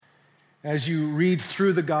As you read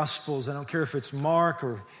through the Gospels, I don't care if it's Mark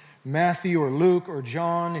or Matthew or Luke or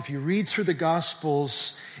John, if you read through the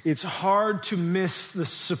Gospels, it's hard to miss the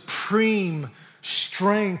supreme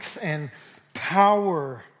strength and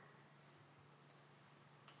power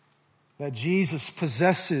that Jesus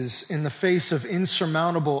possesses in the face of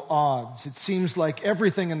insurmountable odds. It seems like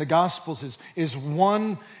everything in the Gospels is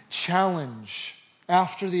one challenge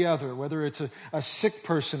after the other, whether it's a sick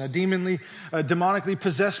person, a demonically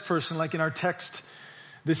possessed person like in our text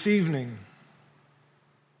this evening,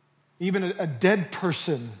 even a dead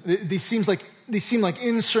person. These seem like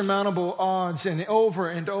insurmountable odds, and over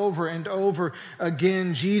and over and over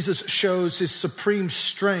again, Jesus shows his supreme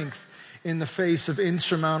strength in the face of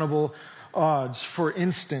insurmountable odds. For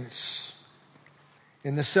instance,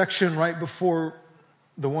 in the section right before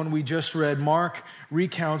the one we just read, Mark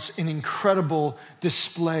recounts an incredible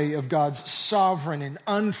display of God's sovereign and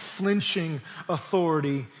unflinching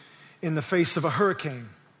authority in the face of a hurricane.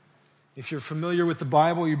 If you're familiar with the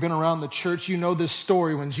Bible, you've been around the church, you know this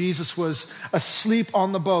story when Jesus was asleep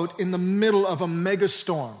on the boat in the middle of a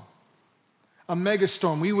megastorm. A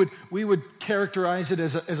megastorm. We would characterize it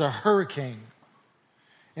as a hurricane.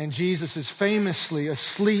 And Jesus is famously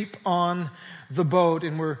asleep on the boat,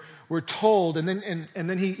 and we're told, and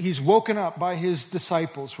then he's woken up by his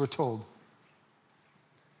disciples, we're told.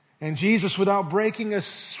 And Jesus, without breaking a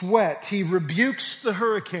sweat, he rebukes the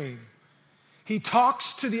hurricane. He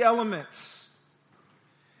talks to the elements.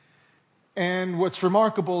 And what's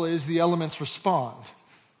remarkable is the elements respond.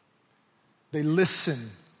 They listen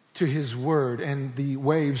to his word, and the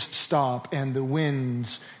waves stop and the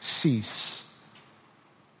winds cease.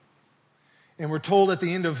 And we're told at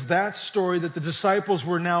the end of that story that the disciples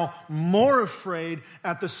were now more afraid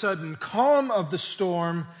at the sudden calm of the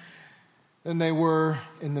storm than they were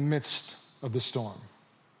in the midst of the storm.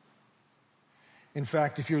 In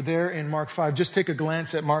fact, if you're there in Mark 5, just take a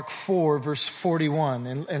glance at Mark 4, verse 41,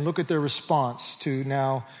 and look at their response to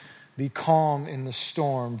now the calm in the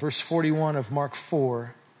storm. Verse 41 of Mark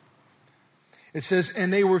 4. It says,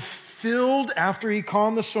 "And they were filled after he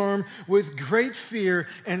calmed the storm with great fear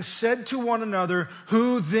and said to one another,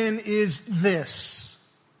 'Who then is this,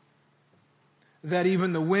 that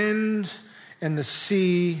even the wind and the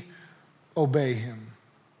sea obey him?'"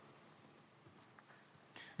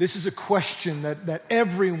 This is a question that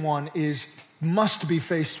everyone must be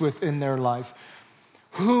faced with in their life.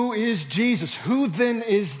 Who is Jesus? Who then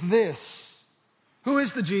is this? Who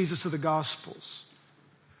is the Jesus of the Gospels?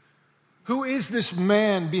 Who is this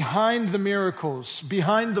man behind the miracles,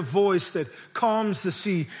 behind the voice that calms the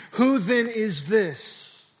sea? Who then is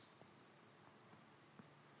this?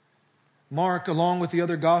 Mark, along with the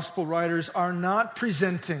other gospel writers, are not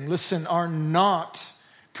presenting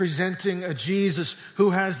a Jesus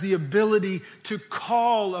who has the ability to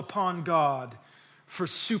call upon God for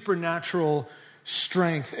supernatural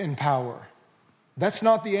strength and power. That's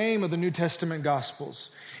not the aim of the New Testament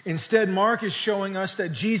Gospels. Instead, Mark is showing us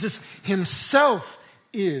that Jesus himself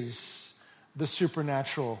is the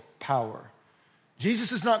supernatural power.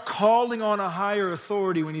 Jesus is not calling on a higher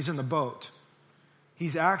authority when he's in the boat.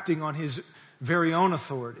 He's acting on his very own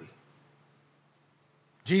authority.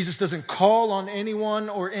 Jesus doesn't call on anyone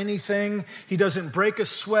or anything. He doesn't break a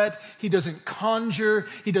sweat. He doesn't conjure.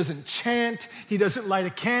 He doesn't chant. He doesn't light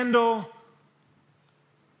a candle.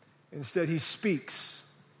 Instead, he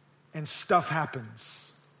speaks and stuff happens.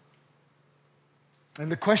 And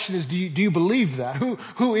the question is, do you believe that?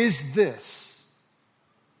 Who is this?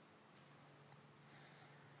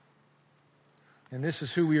 And this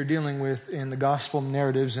is who we are dealing with in the gospel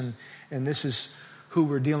narratives, and this is who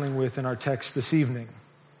we're dealing with in our text this evening,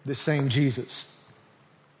 this same Jesus.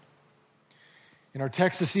 In our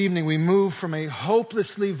text this evening, we move from a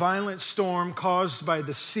hopelessly violent storm caused by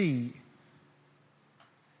the sea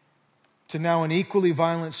to now an equally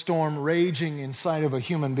violent storm raging inside of a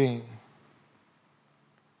human being.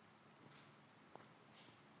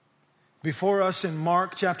 Before us in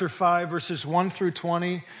Mark chapter 5, verses 1 through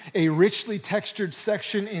 20, a richly textured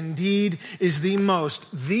section indeed is the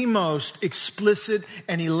most explicit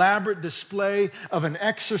and elaborate display of an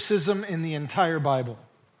exorcism in the entire Bible.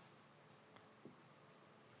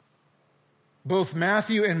 Both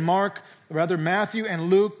Matthew and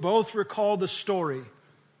Luke both recall the story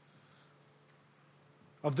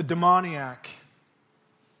of the demoniac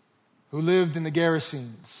who lived in the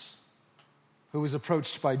Gerasenes, who was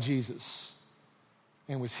approached by Jesus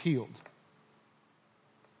and was healed.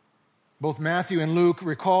 Both Matthew and Luke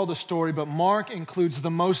recall the story, but Mark includes the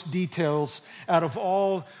most details out of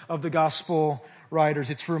all of the gospel writers.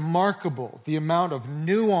 It's remarkable the amount of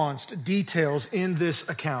nuanced details in this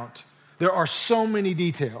account. There are so many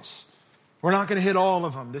details. We're not going to hit all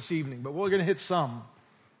of them this evening, but we're going to hit some.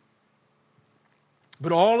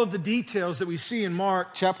 But all of the details that we see in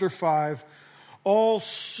Mark chapter 5 all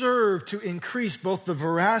serve to increase both the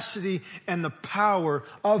veracity and the power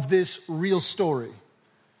of this real story.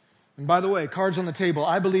 And by the way, cards on the table,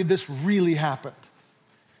 I believe this really happened.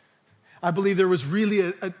 I believe there was really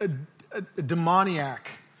a demoniac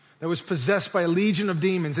that was possessed by a legion of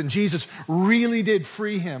demons, and Jesus really did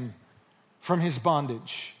free him from his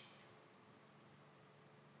bondage.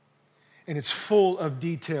 And it's full of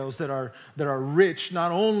details that are rich,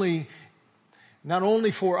 not only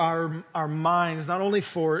for our minds, not only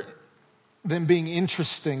for them being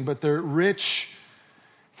interesting, but they're rich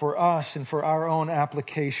for us and for our own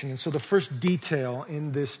application. And so the first detail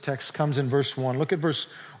in this text comes in verse 1. Look at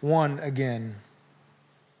verse 1 again.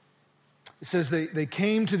 It says they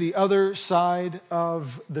came to the other side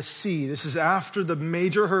of the sea. This is after the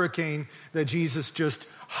major hurricane that Jesus just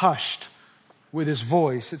hushed with his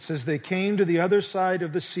voice. It says they came to the other side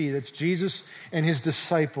of the sea. That's Jesus and his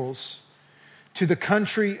disciples, to the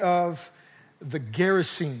country of the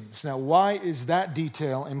Gerasenes. Now, why is that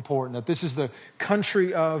detail important? That this is the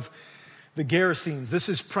country of the Gerasenes. This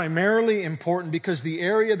is primarily important because the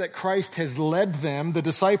area that Christ has led them, the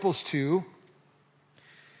disciples, to,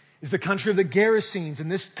 is the country of the Gerasenes. And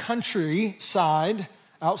this countryside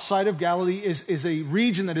outside of Galilee is a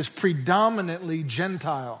region that is predominantly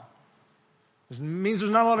Gentile. It means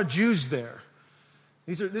there's not a lot of Jews there.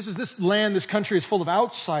 This land, this country is full of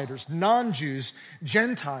outsiders, non-Jews,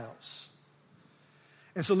 Gentiles.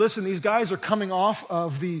 And so listen, these guys are coming off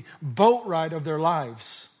of the boat ride of their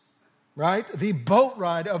lives, right? The boat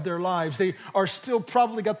ride of their lives. They are still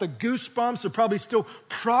probably got the goosebumps. They're probably still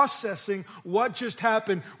processing what just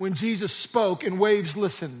happened when Jesus spoke and waves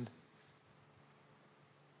listened.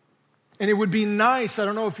 And it would be nice, I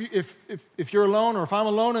don't know if you're alone or if I'm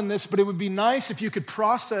alone in this, but it would be nice if you could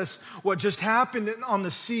process what just happened on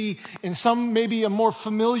the sea in some maybe a more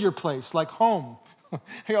familiar place, like home.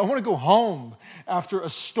 Hey, I want to go home after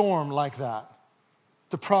a storm like that,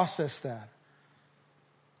 to process that.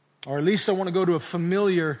 Or at least I want to go to a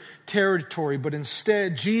familiar territory, but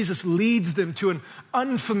instead Jesus leads them to an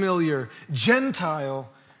unfamiliar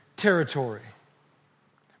Gentile territory.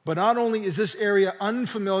 But not only is this area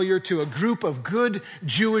unfamiliar to a group of good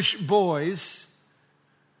Jewish boys,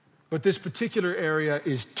 but this particular area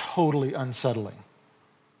is totally unsettling.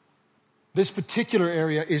 This particular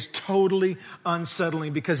area is totally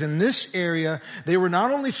unsettling because in this area, they were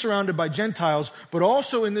not only surrounded by Gentiles, but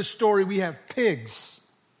also in this story we have pigs.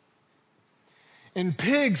 And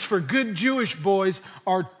pigs, for good Jewish boys,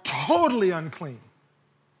 are totally unclean.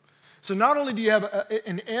 So not only do you have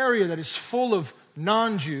an area that is full of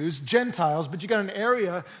non-Jews, Gentiles, but you got an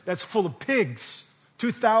area that's full of pigs.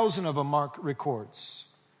 2,000 of them, Mark records.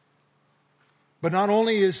 But not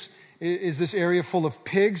only is this area full of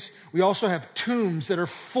pigs, we also have tombs that are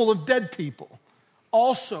full of dead people.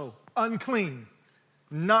 Also unclean,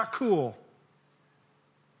 not cool.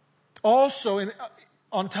 Also, and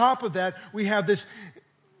on top of that, we have this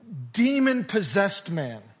demon-possessed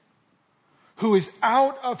man who is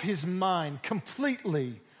out of his mind,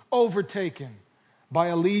 completely overtaken by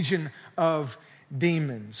a legion of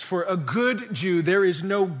demons. For a good Jew, there is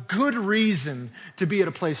no good reason to be at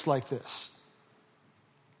a place like this.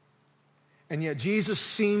 And yet Jesus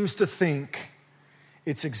seems to think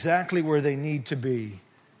it's exactly where they need to be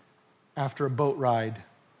after a boat ride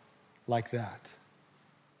like that.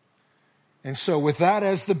 And so with that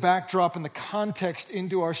as the backdrop and the context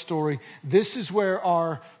into our story, this is where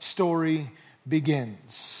our story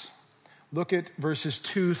begins. Look at verses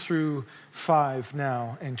 2 through 5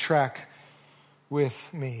 now and track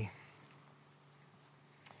with me.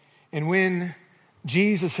 And when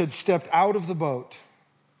Jesus had stepped out of the boat,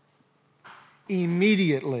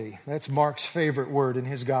 immediately, that's Mark's favorite word in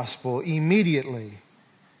his gospel, immediately,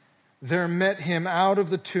 there met him out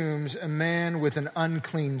of the tombs a man with an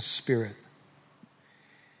unclean spirit.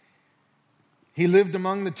 He lived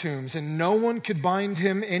among the tombs, and no one could bind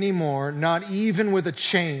him anymore, not even with a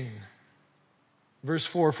chain. Verse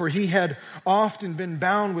 4, for he had often been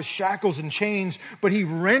bound with shackles and chains, but he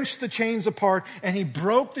wrenched the chains apart and he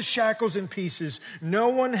broke the shackles in pieces. No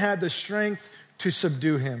one had the strength to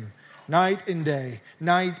subdue him. Night and day,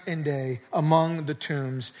 among the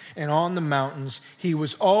tombs and on the mountains, he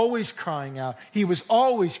was always crying out. He was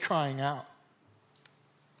always crying out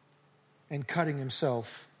and cutting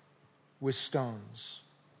himself with stones.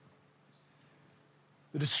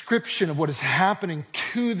 The description of what is happening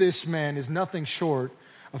to this man is nothing short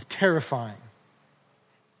of terrifying.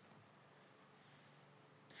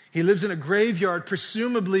 He lives in a graveyard,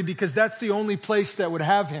 presumably because that's the only place that would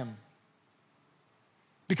have him.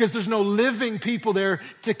 because there's no living people there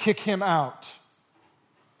to kick him out.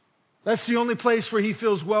 That's the only place where he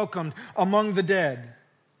feels welcomed, among the dead.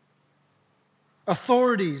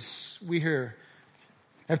 Authorities, we hear,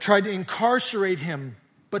 have tried to incarcerate him,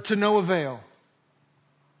 but to no avail.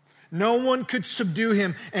 No one could subdue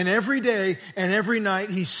him, and every day and every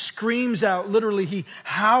night he screams out, literally he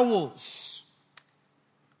howls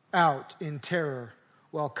out in terror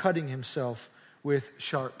while cutting himself with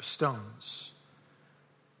sharp stones.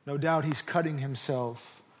 No doubt he's cutting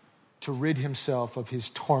himself to rid himself of his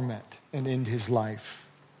torment and end his life.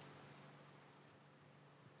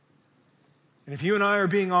 And if you and I are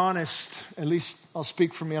being honest, at least I'll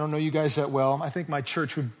speak for me, I don't know you guys that well, I think my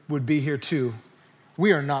church would be here too.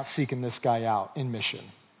 We are not seeking this guy out in mission.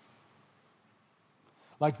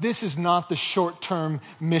 Like, this is not the short-term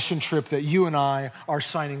mission trip that you and I are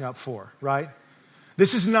signing up for, right?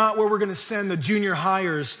 This is not where we're going to send the junior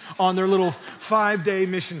hires on their little 5-day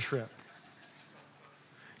mission trip.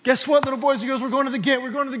 Guess what, little boys and girls? We're going to the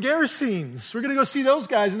Gerasenes. We're going to go see those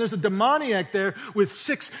guys, and there's a demoniac there with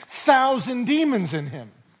 6,000 demons in him.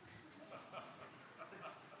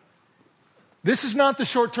 This is not the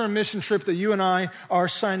short-term mission trip that you and I are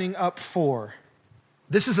signing up for.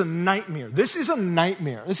 This is a nightmare. This is a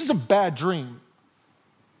nightmare. This is a bad dream.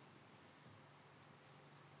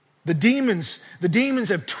 The demons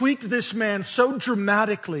have tweaked this man so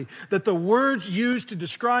dramatically that the words used to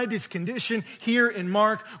describe his condition here in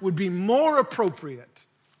Mark would be more appropriate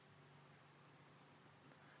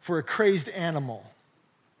for a crazed animal,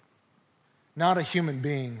 not a human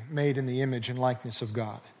being made in the image and likeness of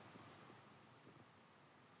God.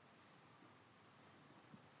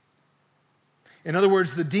 In other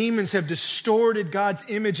words, the demons have distorted God's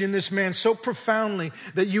image in this man so profoundly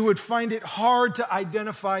that you would find it hard to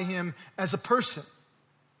identify him as a person.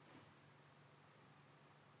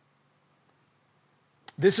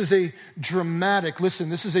 This is a dramatic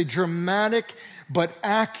but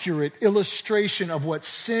accurate illustration of what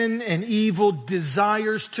sin and evil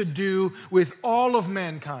desires to do with all of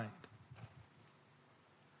mankind.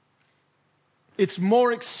 It's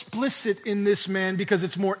more explicit in this man because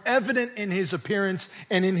it's more evident in his appearance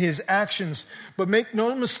and in his actions. But make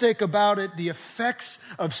no mistake about it, the effects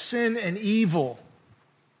of sin and evil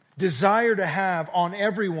desire to have on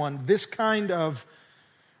everyone this kind of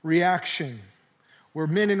reaction, where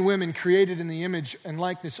men and women created in the image and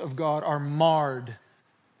likeness of God are marred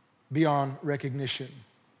beyond recognition.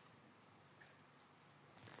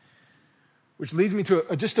 Which leads me to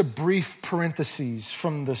just a brief parenthesis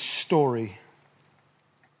from the story.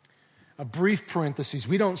 A brief parenthesis.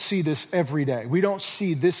 We don't see this every day. We don't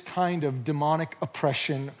see this kind of demonic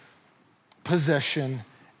oppression, possession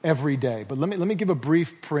every day. But let me give a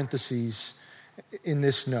brief parenthesis in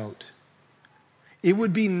this note. It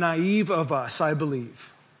would be naive of us, I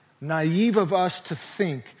believe, naive of us to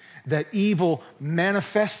think that evil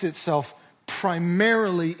manifests itself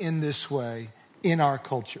primarily in this way in our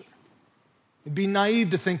culture. It'd be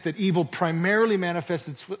naive to think that evil primarily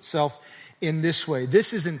manifests itself in this way.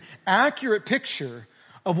 This is an accurate picture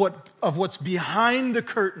of what's behind the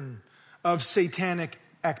curtain of satanic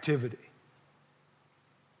activity.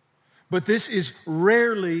 But this is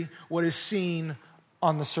rarely what is seen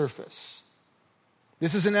on the surface.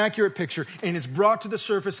 This is an accurate picture, and it's brought to the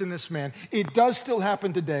surface in this man. It does still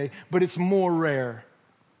happen today, but it's more rare.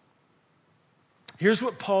 Here's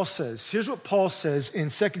what Paul says. Here's what Paul says in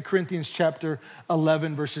 2 Corinthians chapter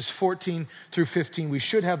 11, verses 14 through 15. We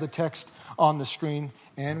should have the text on the screen,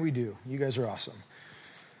 and we do. You guys are awesome.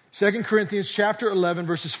 2 Corinthians chapter 11,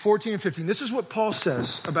 verses 14 and 15. This is what Paul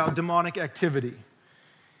says about demonic activity.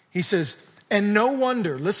 He says, and no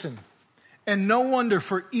wonder, listen, and no wonder,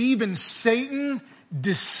 for even Satan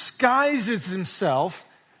disguises himself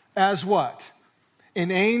as what?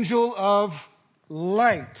 An angel of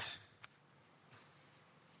light.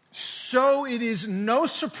 So it is no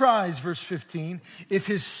surprise, verse 15, if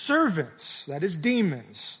his servants, that is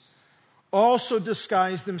demons, also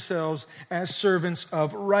disguise themselves as servants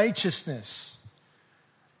of righteousness.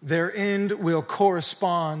 Their end will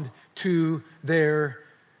correspond to their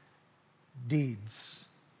deeds.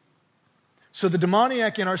 So the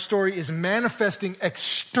demoniac in our story is manifesting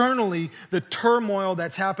externally the turmoil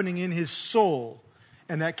that's happening in his soul,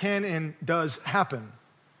 and that can and does happen.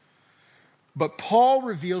 But Paul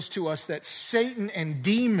reveals to us that Satan and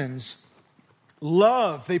demons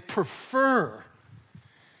they prefer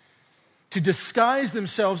to disguise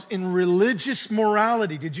themselves in religious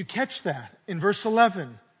morality. Did you catch that in verse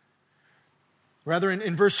 11? Rather,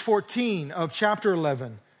 in verse 14 of chapter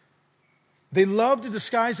 11. They love to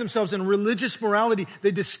disguise themselves in religious morality.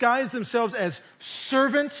 They disguise themselves as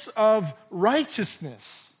servants of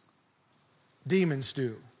righteousness. Demons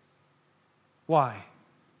do. Why?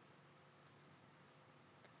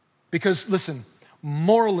 Because, listen,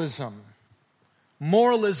 moralism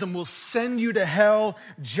will send you to hell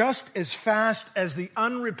just as fast as the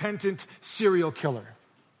unrepentant serial killer.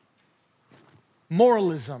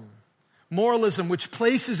 Moralism, which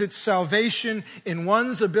places its salvation in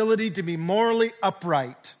one's ability to be morally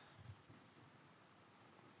upright.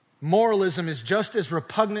 Moralism is just as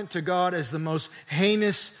repugnant to God as the most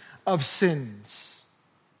heinous of sins.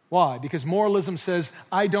 Why? Because moralism says,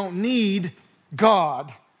 I don't need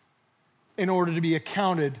God in order to be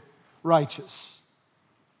accounted righteous.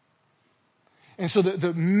 And so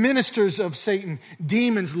the ministers of Satan,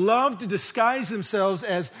 demons, love to disguise themselves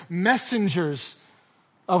as messengers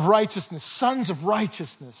of righteousness, sons of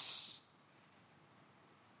righteousness.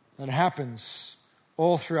 That happens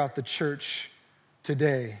all throughout the church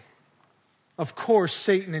today. Of course,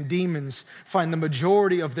 Satan and demons find the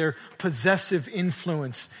majority of their possessive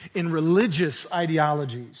influence in religious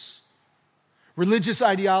ideologies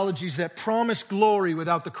that promise glory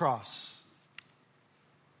without the cross.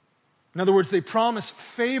 In other words, they promise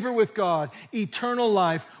favor with God, eternal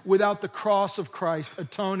life without the cross of Christ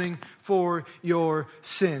atoning for your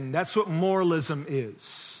sin. That's what moralism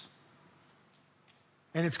is.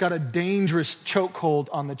 And it's got a dangerous chokehold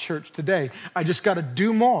on the church today. I just got to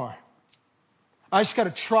do more. I just got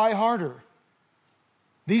to try harder.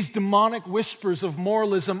 These demonic whispers of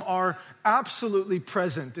moralism are absolutely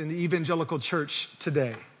present in the evangelical church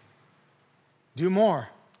today. Do more.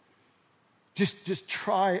 Just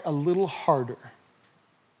try a little harder.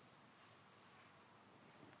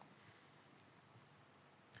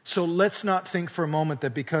 So let's not think for a moment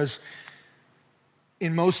that because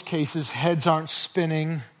in most cases heads aren't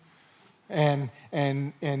spinning and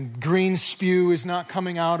green spew is not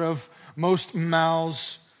coming out of most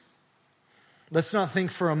mouths, let's not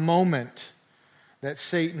think for a moment that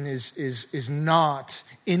Satan is not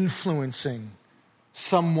influencing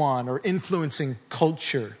someone or influencing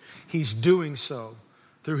culture. He's doing so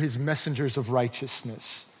through his messengers of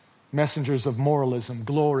righteousness, messengers of moralism,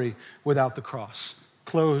 glory without the cross.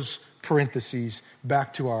 Close parentheses,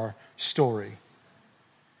 back to our story.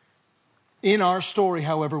 In our story,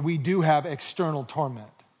 however, we do have external torment.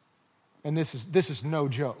 And this is no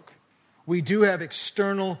joke. We do have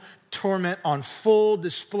external torment on full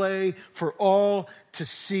display for all to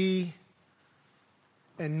see.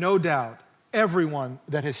 And no doubt, everyone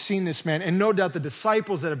that has seen this man, and no doubt the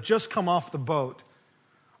disciples that have just come off the boat,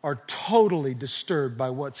 are totally disturbed by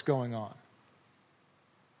what's going on.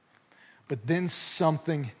 But then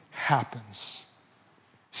something happens.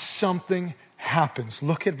 Something happens.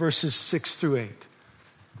 Look at verses 6 through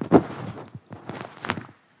 8.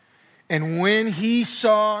 And when he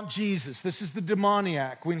saw Jesus, this is the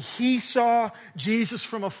demoniac, when he saw Jesus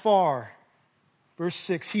from afar, verse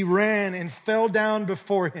 6, he ran and fell down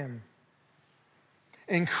before him.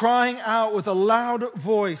 And crying out with a loud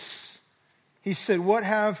voice, he said, "What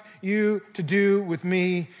have you to do with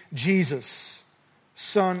me, Jesus,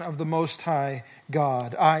 Son of the Most High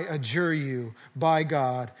God? I adjure you, by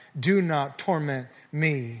God, do not torment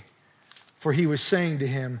me." For he was saying to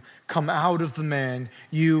him, "Come out of the man,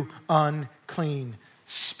 you unclean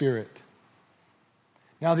spirit."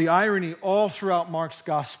 Now the irony all throughout Mark's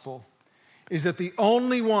gospel is that the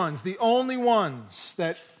only ones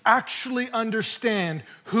that actually understand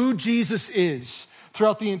who Jesus is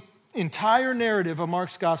throughout the entire narrative of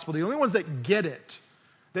Mark's gospel, the only ones that get it,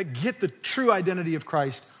 that get the true identity of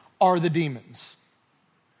Christ, are the demons.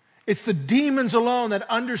 It's the demons alone that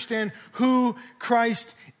understand who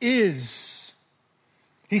Christ is.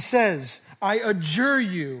 He says, "I adjure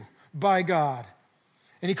you by God."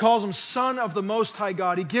 And he calls him Son of the Most High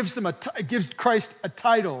God. He gives Christ a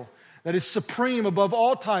title that is supreme above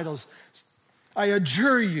all titles. "I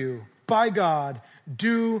adjure you by God,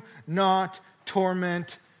 do not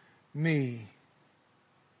torment me."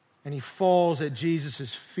 And he falls at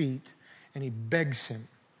Jesus' feet and he begs him.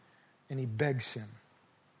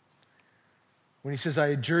 When he says, "I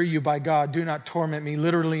adjure you by God, do not torment me,"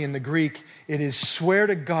 literally in the Greek, it is swear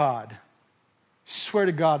to God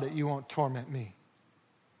that you won't torment me.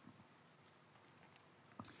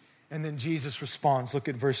 And then Jesus responds. Look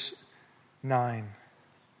at verse 9.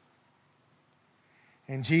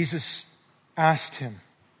 And Jesus asked him,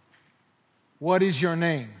 "What is your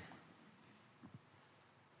name?"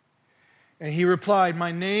 And he replied,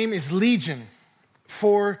 "My name is Legion,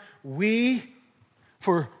 for we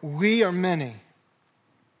are many."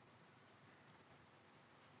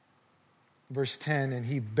 Verse 10, and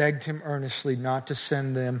he begged him earnestly not to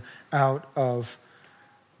send them out of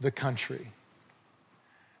the country.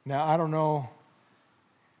 Now, I don't know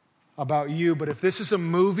about you, but if this is a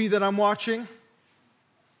movie that I'm watching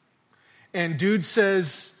and dude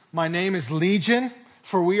says, my name is Legion,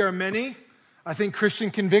 for we are many, I think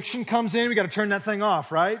Christian conviction comes in. We got to turn that thing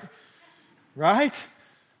off, right? Right?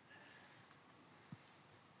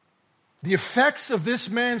 The effects of this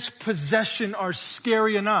man's possession are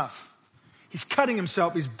scary enough. He's cutting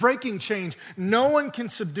himself. He's breaking chains. No one can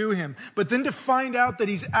subdue him. But then to find out that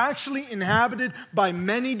he's actually inhabited by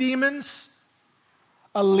many demons,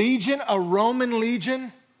 a legion, a Roman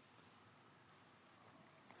legion.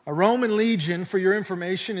 A Roman legion, for your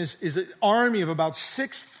information, is an army of about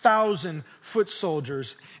 6,000 foot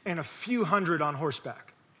soldiers and a few hundred on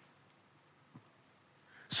horseback.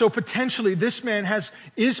 So potentially this man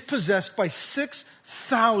is possessed by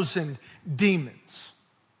 6,000 demons.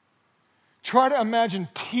 Try to imagine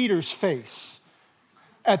Peter's face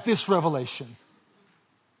at this revelation.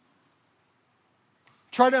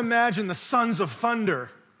 Try to imagine the sons of thunder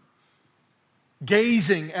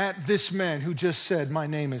gazing at this man who just said, my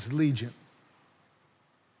name is Legion.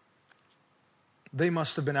 They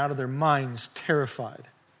must have been out of their minds, terrified.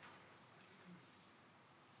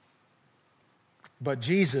 But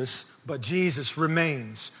Jesus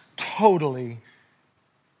remains totally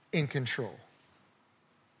in control,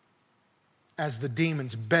 as the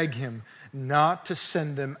demons beg him not to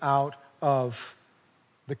send them out of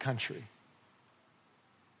the country.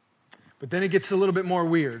 But then it gets a little bit more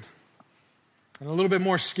weird and a little bit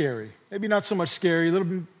more scary. Maybe not so much scary, a little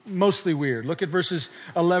bit mostly weird. Look at verses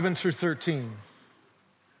 11 through 13.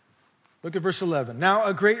 Look at verse 11. Now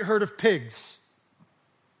a great herd of pigs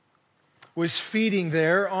was feeding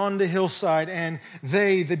there on the hillside, and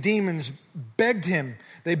they, the demons, begged him.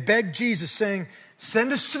 They begged Jesus, saying,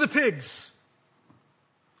 send us to the pigs.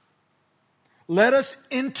 Let us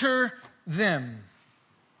enter them.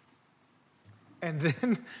 And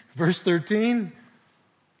then, verse 13,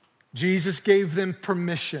 Jesus gave them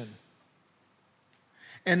permission.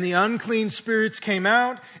 And the unclean spirits came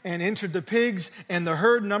out and entered the pigs, and the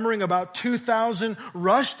herd, numbering about 2,000,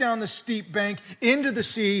 rushed down the steep bank into the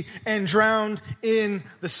sea and drowned in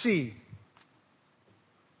the sea.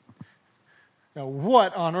 Now,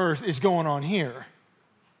 what on earth is going on here?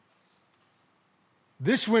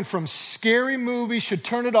 This went from scary movie, should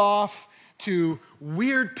turn it off, to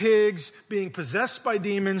weird pigs being possessed by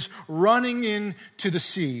demons running into the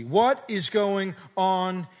sea. What is going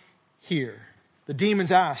on here? The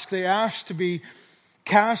demons ask. They ask to be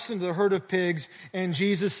cast into the herd of pigs, and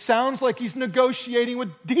Jesus sounds like he's negotiating with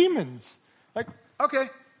demons. Like, okay,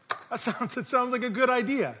 that sounds like a good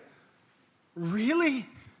idea. Really?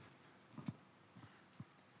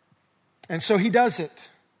 And so he does it.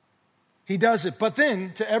 He does it. But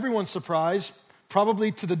then, to everyone's surprise,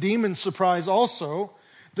 probably to the demon's surprise also,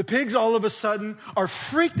 the pigs all of a sudden are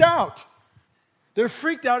freaked out. They're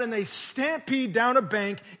freaked out and they stampede down a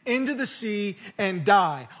bank into the sea and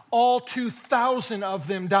die. All 2,000 of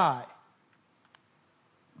them die.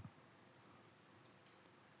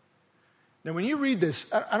 Now, when you read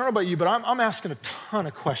this, I don't know about you, but I'm asking a ton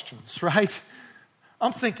of questions, right?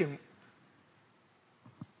 I'm thinking,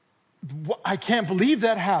 I can't believe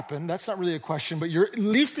that happened. That's not really a question, but you're at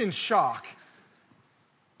least in shock.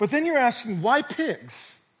 But then you're asking, why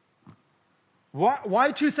pigs?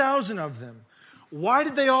 Why 2,000 of them? Why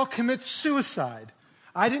did they all commit suicide?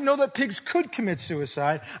 I didn't know that pigs could commit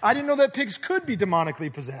suicide. I didn't know that pigs could be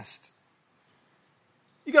demonically possessed.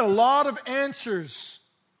 You got a lot of answers,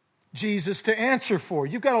 Jesus, to answer for.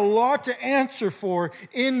 You've got a lot to answer for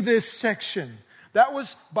in this section. That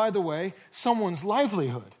was, by the way, someone's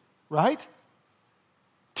livelihood, right?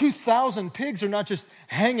 2,000 pigs are not just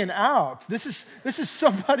hanging out. This is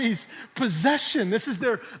somebody's possession. This is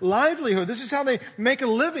their livelihood. This is how they make a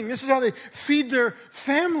living. This is how they feed their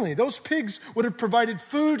family. Those pigs would have provided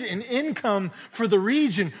food and income for the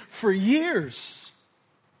region for years.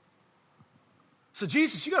 So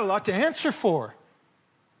Jesus, you got a lot to answer for.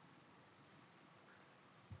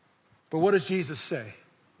 But what does Jesus say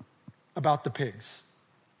about the pigs?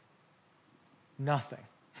 Nothing.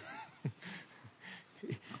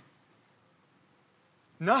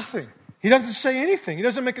 Nothing. He doesn't say anything. He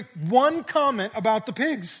doesn't make one comment about the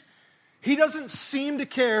pigs. He doesn't seem to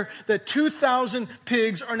care that 2,000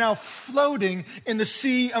 pigs are now floating in the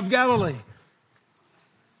Sea of Galilee.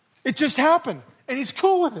 It just happened, and he's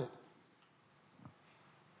cool with it.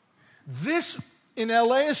 This, in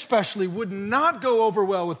LA especially, would not go over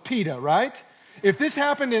well with PETA, right? If this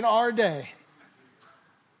happened in our day,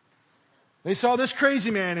 they saw this crazy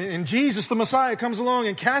man, and Jesus, the Messiah, comes along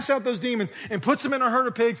and casts out those demons and puts them in a herd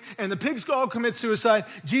of pigs, and the pigs all commit suicide.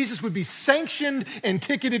 Jesus would be sanctioned and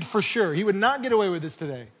ticketed for sure. He would not get away with this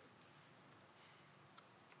today.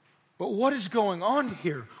 But what is going on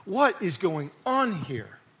here? What is going on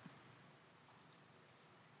here?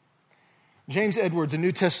 James Edwards, a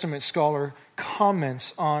New Testament scholar,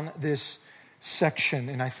 comments on this section,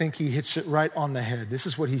 and I think he hits it right on the head. This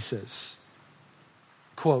is what he says.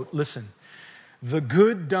 Quote, listen, the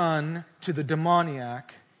good done to the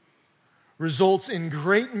demoniac results in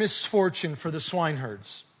great misfortune for the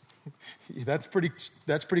swineherds. That's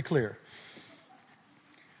pretty clear.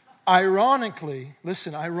 Ironically,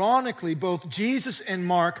 both Jesus and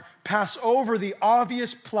Mark pass over the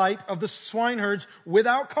obvious plight of the swineherds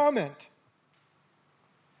without comment.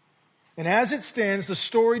 And as it stands, the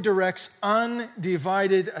story directs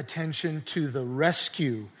undivided attention to the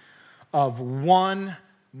rescue of one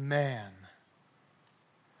man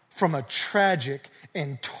from a tragic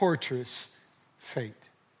and torturous fate.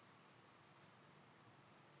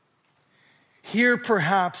 Here,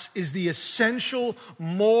 perhaps, is the essential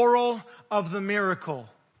moral of the miracle,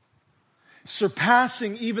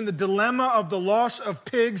 surpassing even the dilemma of the loss of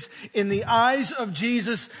pigs. In the eyes of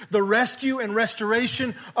Jesus, the rescue and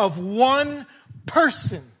restoration of one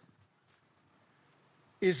person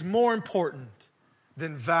is more important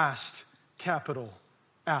than vast capital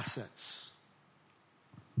assets.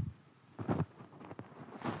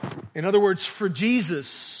 In other words, for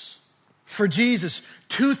Jesus,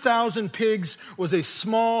 2,000 pigs was a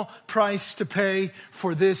small price to pay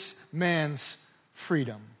for this man's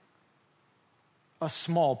freedom. A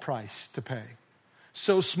small price to pay.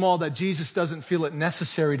 So small that Jesus doesn't feel it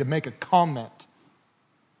necessary to make a comment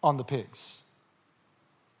on the pigs.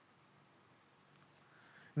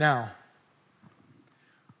 Now,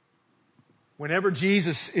 whenever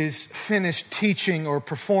Jesus is finished teaching or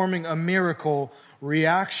performing a miracle,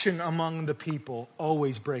 reaction among the people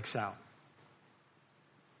always breaks out.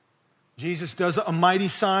 Jesus does a mighty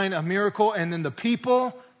sign, a miracle, and then the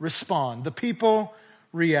people respond. The people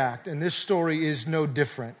react, and this story is no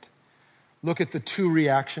different. Look at the two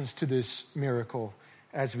reactions to this miracle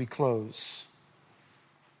as we close.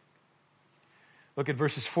 Look at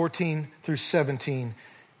verses 14 through 17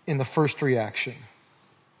 in the first reaction.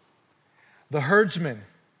 The herdsmen,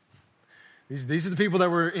 these are the people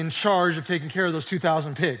that were in charge of taking care of those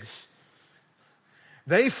 2,000 pigs.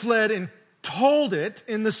 They fled and told it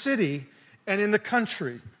in the city and in the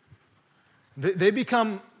country. They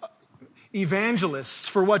become evangelists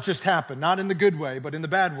for what just happened, not in the good way, but in the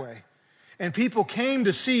bad way. And people came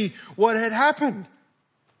to see what had happened.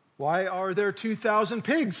 Why are there 2,000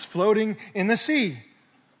 pigs floating in the sea?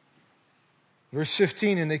 Verse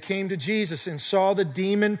 15, and they came to Jesus and saw the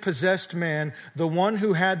demon-possessed man, the one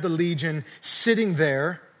who had the legion, sitting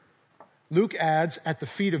there. Luke adds, at the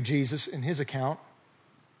feet of Jesus in his account,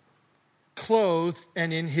 clothed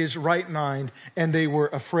and in his right mind, and they were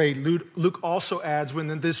afraid. Luke also adds, when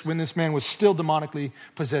this man was still demonically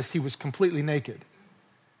possessed, he was completely naked.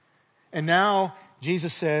 And now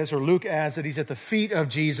Jesus says, or Luke adds, that he's at the feet of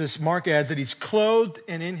Jesus. Mark adds that he's clothed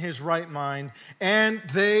and in his right mind, and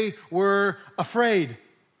they were afraid.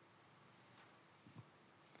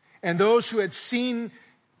 And those who had seen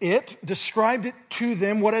it described it to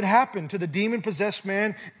them what had happened to the demon-possessed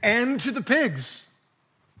man and to the pigs.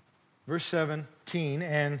 Verse 17,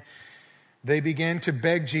 and they began to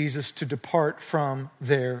beg Jesus to depart from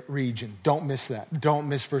their region. Don't miss that. Don't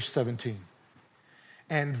miss verse 17.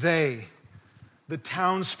 And they, the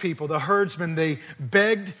townspeople, the herdsmen, they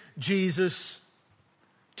begged Jesus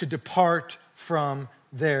to depart from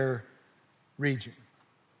their region.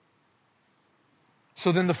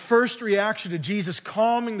 So then the first reaction to Jesus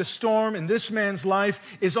calming the storm in this man's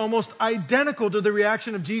life is almost identical to the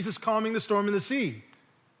reaction of Jesus calming the storm in the sea.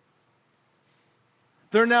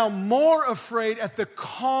 They're now more afraid at the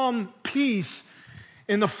calm peace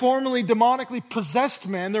in the formerly demonically possessed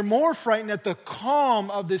man. They're more frightened at the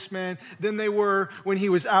calm of this man than they were when he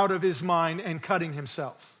was out of his mind and cutting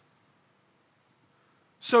himself.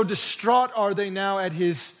 So distraught are they now at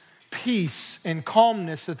his peace and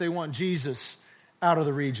calmness that they want Jesus out of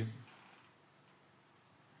the region.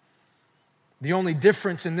 The only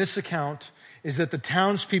difference in this account is that the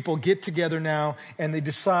townspeople get together now and they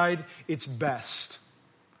decide it's best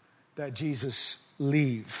that Jesus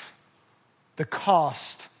leave. The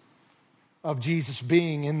cost of Jesus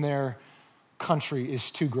being in their country is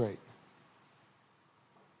too great.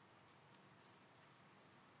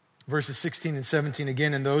 Verses 16 and 17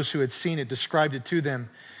 again, and those who had seen it described it to them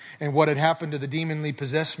and what had happened to the demonly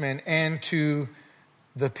possessed man and to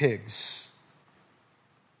the pigs.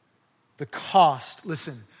 The cost,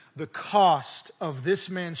 listen, the cost of this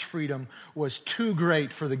man's freedom was too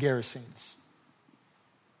great for the Gerasenes.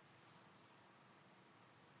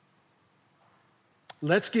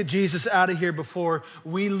 Let's get Jesus out of here before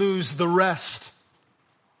we lose the rest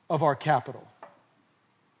of our capital.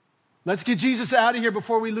 Let's get Jesus out of here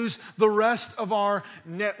before we lose the rest of our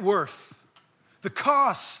net worth. The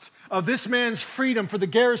cost of this man's freedom for the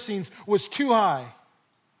Gerasenes was too high,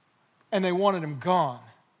 and they wanted him gone.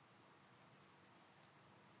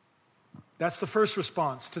 That's the first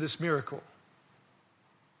response to this miracle.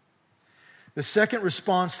 The second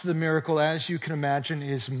response to the miracle, as you can imagine,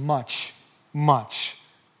 is much, much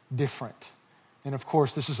different. And of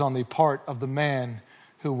course, this is on the part of the man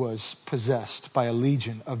who was possessed by a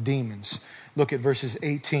legion of demons. Look at verses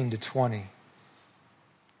 18 to 20.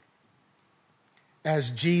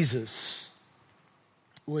 As Jesus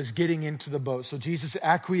was getting into the boat, so Jesus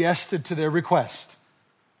acquiesced to their request.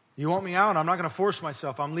 You want me out? I'm not going to force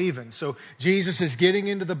myself. I'm leaving. So Jesus is getting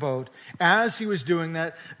into the boat. As he was doing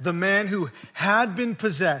that, the man who had been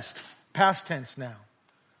possessed, past tense now,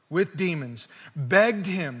 with demons, begged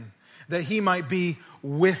him that he might be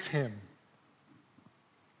with him.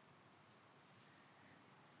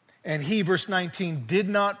 And he, verse 19, did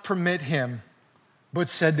not permit him, but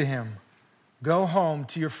said to him, "Go home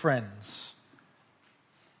to your friends."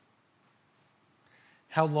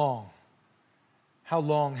 How long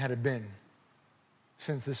had it been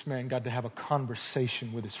since this man got to have a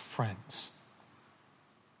conversation with his friends,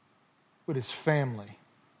 with his family?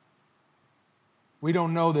 We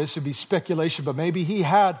don't know this, it'd be speculation, but maybe he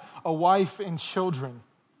had a wife and children.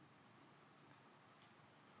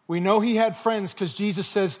 We know he had friends because Jesus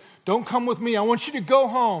says, "Don't come with me. I want you to go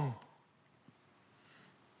home.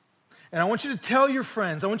 And I want you to tell your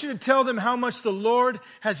friends, I want you to tell them how much the Lord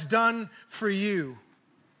has done for you.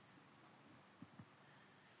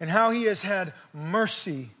 And how he has had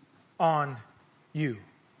mercy on you."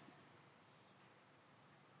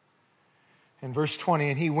 In verse 20,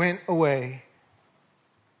 and he went away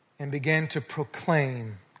and began to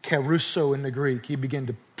proclaim, kerusso in the Greek, he began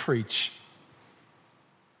to preach.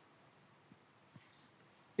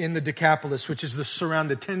 In the Decapolis, which is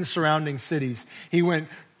the 10 surrounding cities. He went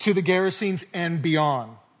to the Gerasenes and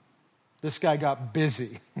beyond. This guy got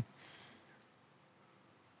busy.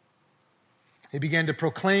 He began to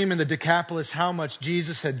proclaim in the Decapolis how much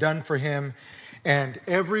Jesus had done for him, and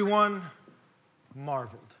everyone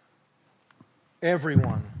marveled.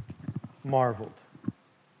 Everyone marveled.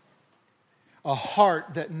 A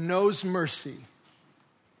heart that knows mercy,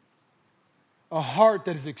 a heart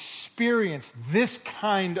that has experienced this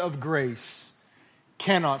kind of grace,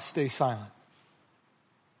 cannot stay silent.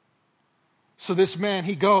 So this man,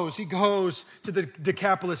 he goes to the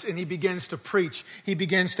Decapolis and he begins to preach. He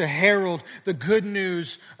begins to herald the good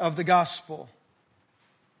news of the gospel.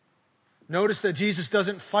 Notice that Jesus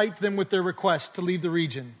doesn't fight them with their request to leave the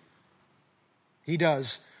region. He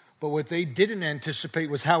does. But what they didn't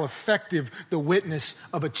anticipate was how effective the witness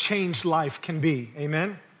of a changed life can be.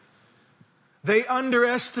 Amen? They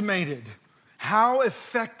underestimated how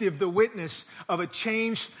effective the witness of a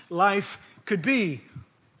changed life could be.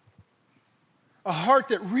 A heart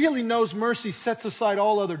that really knows mercy sets aside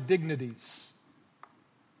all other dignities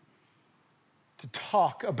to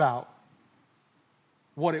talk about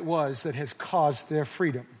what it was that has caused their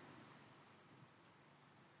freedom.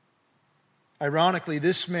 Ironically,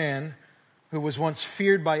 this man, who was once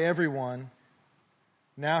feared by everyone,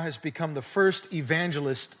 now has become the first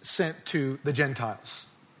evangelist sent to the Gentiles.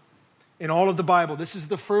 In all of the Bible, this is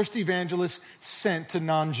the first evangelist sent to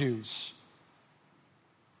non-Jews.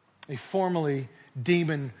 A formerly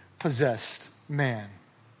demon-possessed man.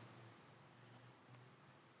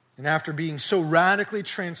 And after being so radically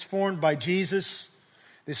transformed by Jesus,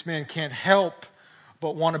 this man can't help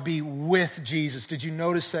but want to be with Jesus. Did you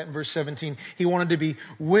notice that in verse 17? He wanted to be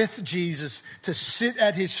with Jesus, to sit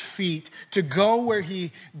at his feet, to go where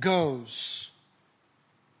he goes.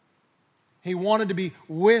 He wanted to be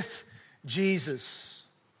with Jesus.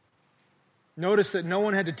 Notice that no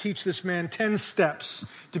one had to teach this man 10 steps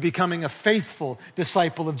to becoming a faithful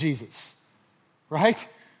disciple of Jesus. Right?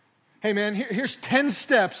 Hey man, here's 10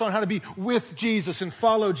 steps on how to be with Jesus and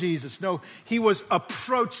follow Jesus. No, he was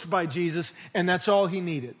approached by Jesus, and that's all he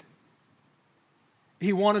needed.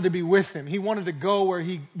 He wanted to be with him. He wanted to go where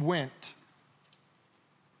he went.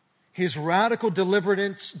 His radical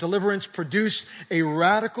deliverance produced a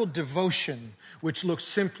radical devotion, which looked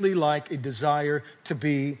simply like a desire to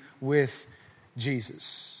be with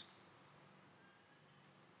Jesus.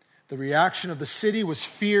 The reaction of the city was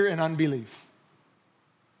fear and unbelief.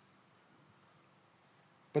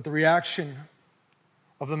 But the reaction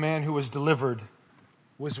of the man who was delivered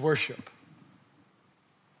was worship.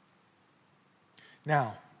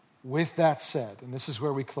 Now, with that said, and this is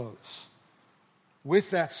where we close,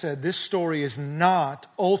 With that said, this story is not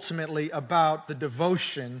ultimately about the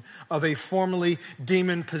devotion of a formerly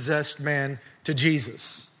demon-possessed man to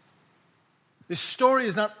Jesus. This story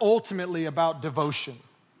is not ultimately about devotion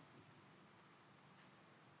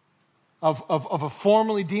of a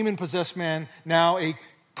formerly demon-possessed man, now a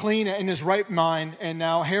clean in his right mind, and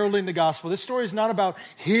now heralding the gospel. This story is not about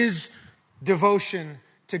his devotion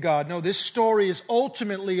to God. No, this story is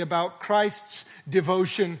ultimately about Christ's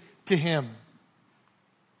devotion to him.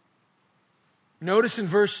 Notice in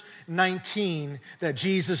verse 19 that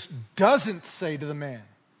Jesus doesn't say to the man,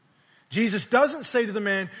 Jesus doesn't say to the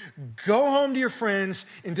man, go home to your friends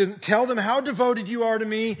and tell them how devoted you are to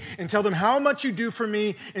me and tell them how much you do for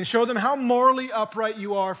me and show them how morally upright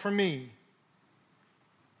you are for me.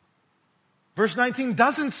 Verse 19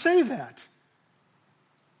 doesn't say that.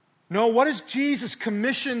 No, what does Jesus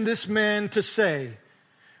commission this man to say?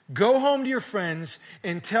 Go home to your friends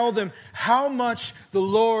and tell them how much the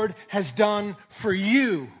Lord has done for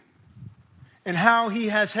you and how he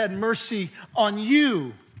has had mercy on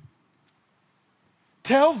you.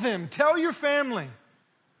 Tell them, tell your family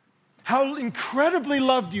how incredibly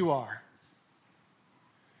loved you are.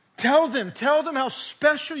 Tell them how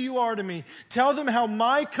special you are to me. Tell them how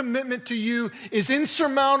my commitment to you is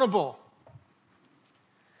insurmountable.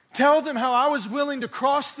 Tell them how I was willing to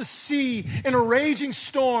cross the sea in a raging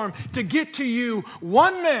storm to get to you,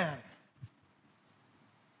 one man.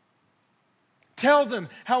 Tell them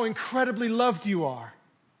how incredibly loved you are.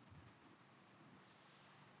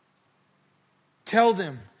 Tell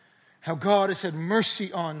them how God has had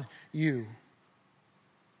mercy on you.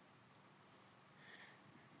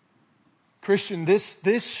 Christian,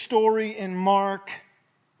 this story in Mark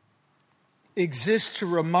exists to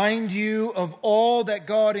remind you of all that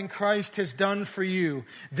God in Christ has done for you.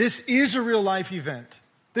 This is a real life event.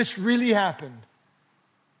 This really happened.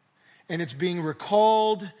 And it's being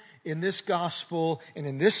recalled in this gospel and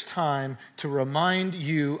in this time to remind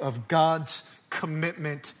you of God's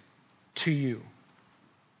commitment to you.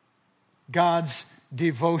 God's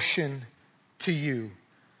devotion to you.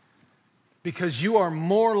 Because you are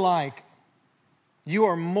more like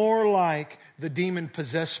the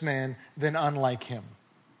demon-possessed man than unlike him.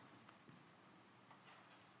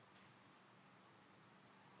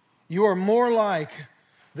 You are more like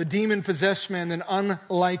the demon-possessed man than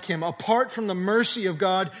unlike him. Apart from the mercy of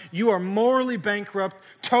God, you are morally bankrupt,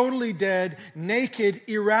 totally dead, naked,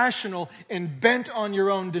 irrational, and bent on your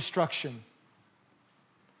own destruction.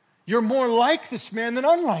 You're more like this man than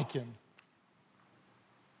unlike him.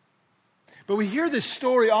 But we hear this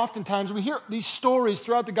story oftentimes, we hear these stories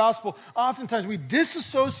throughout the gospel, oftentimes we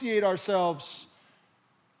disassociate ourselves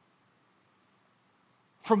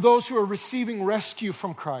from those who are receiving rescue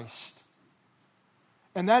from Christ.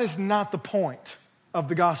 And that is not the point of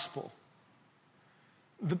the gospel.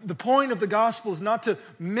 The point of the gospel is not to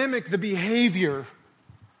mimic the behavior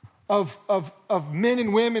of men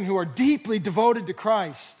and women who are deeply devoted to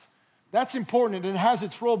Christ. That's important and it has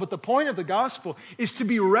its role, but the point of the gospel is to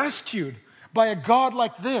be rescued by a God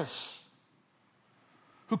like this,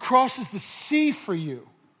 who crosses the sea for you.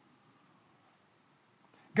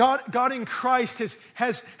 God in Christ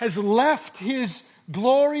has left his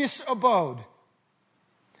glorious abode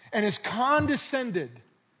and has condescended,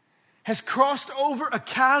 has crossed over a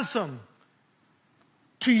chasm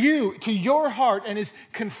to you, to your heart, and is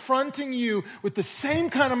confronting you with the same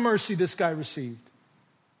kind of mercy this guy received.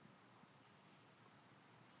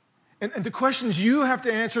 And the questions you have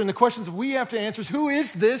to answer and the questions we have to answer is, who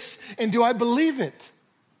is this and do I believe it?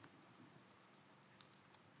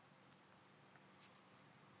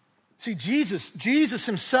 See, Jesus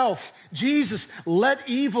himself, Jesus let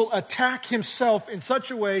evil attack himself in such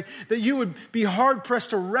a way that you would be hard-pressed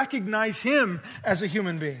to recognize him as a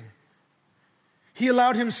human being. He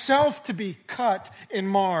allowed himself to be cut and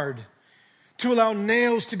marred, to allow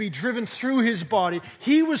nails to be driven through his body.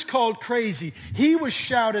 He was called crazy. He was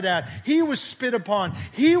shouted at. He was spit upon.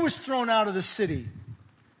 He was thrown out of the city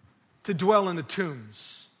to dwell in the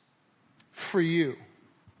tombs for you.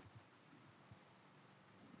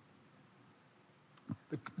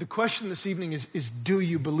 The question this evening is do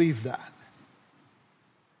you believe that?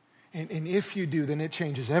 And if you do, then it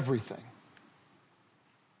changes everything.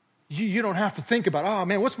 You don't have to think about, oh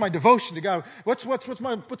man, what's my devotion to God? What's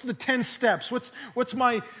the 10 steps? What's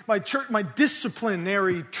my church, my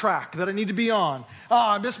disciplinary track that I need to be on?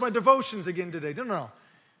 I missed my devotions again today. No.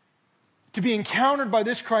 To be encountered by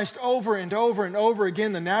this Christ over and over and over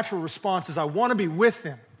again, the natural response is, I want to be with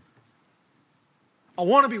him. I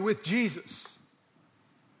want to be with Jesus.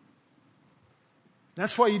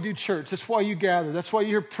 That's why you do church. That's why you gather. That's why you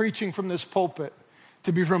hear preaching from this pulpit.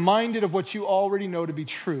 to be reminded of what you already know to be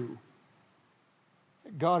true.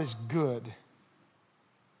 God is good.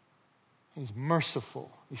 He's merciful.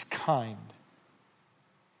 He's kind.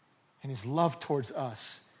 And his love towards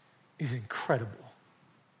us is incredible.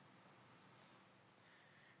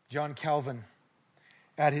 John Calvin,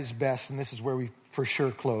 at his best, and this is where we for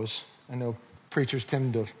sure close. I know preachers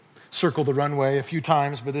tend to circle the runway a few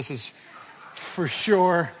times, but this is for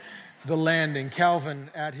sure the landing. Calvin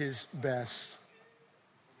at his best.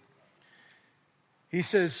 He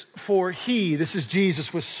says, for he, this is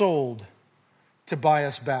Jesus, was sold to buy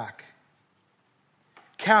us back,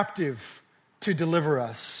 captive to deliver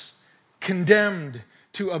us, condemned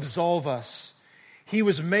to absolve us. He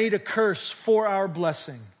was made a curse for our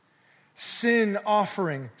blessing, sin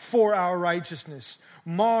offering for our righteousness,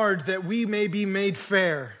 marred that we may be made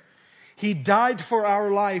fair. He died for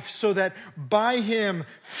our life so that by him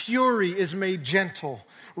fury is made gentle,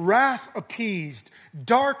 wrath appeased,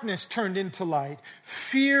 darkness turned into light,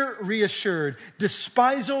 fear reassured,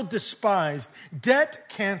 despisal despised, debt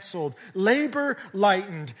canceled, labor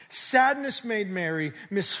lightened, sadness made merry,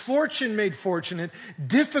 misfortune made fortunate,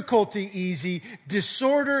 difficulty easy,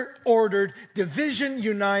 disorder ordered, division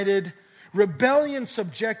united, rebellion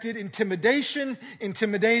subjected, intimidation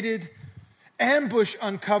intimidated, ambush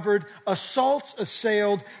uncovered, assaults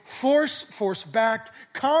assailed, force backed,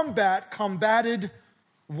 combat combated,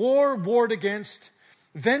 war warred against,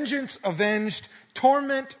 vengeance avenged,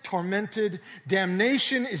 torment tormented,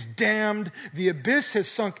 damnation is damned, the abyss has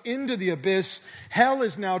sunk into the abyss, hell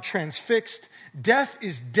is now transfixed, death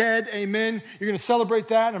is dead, amen. You're going to celebrate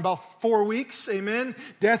that in about 4 weeks, amen.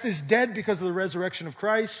 Death is dead because of the resurrection of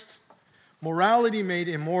Christ. Morality made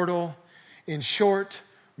immortal. In short,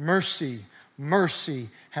 mercy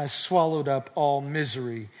has swallowed up all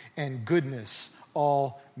misery, and goodness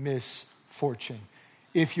all misfortune.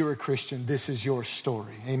 If you're a Christian, this is your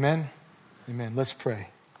story. Amen? Amen. Let's pray.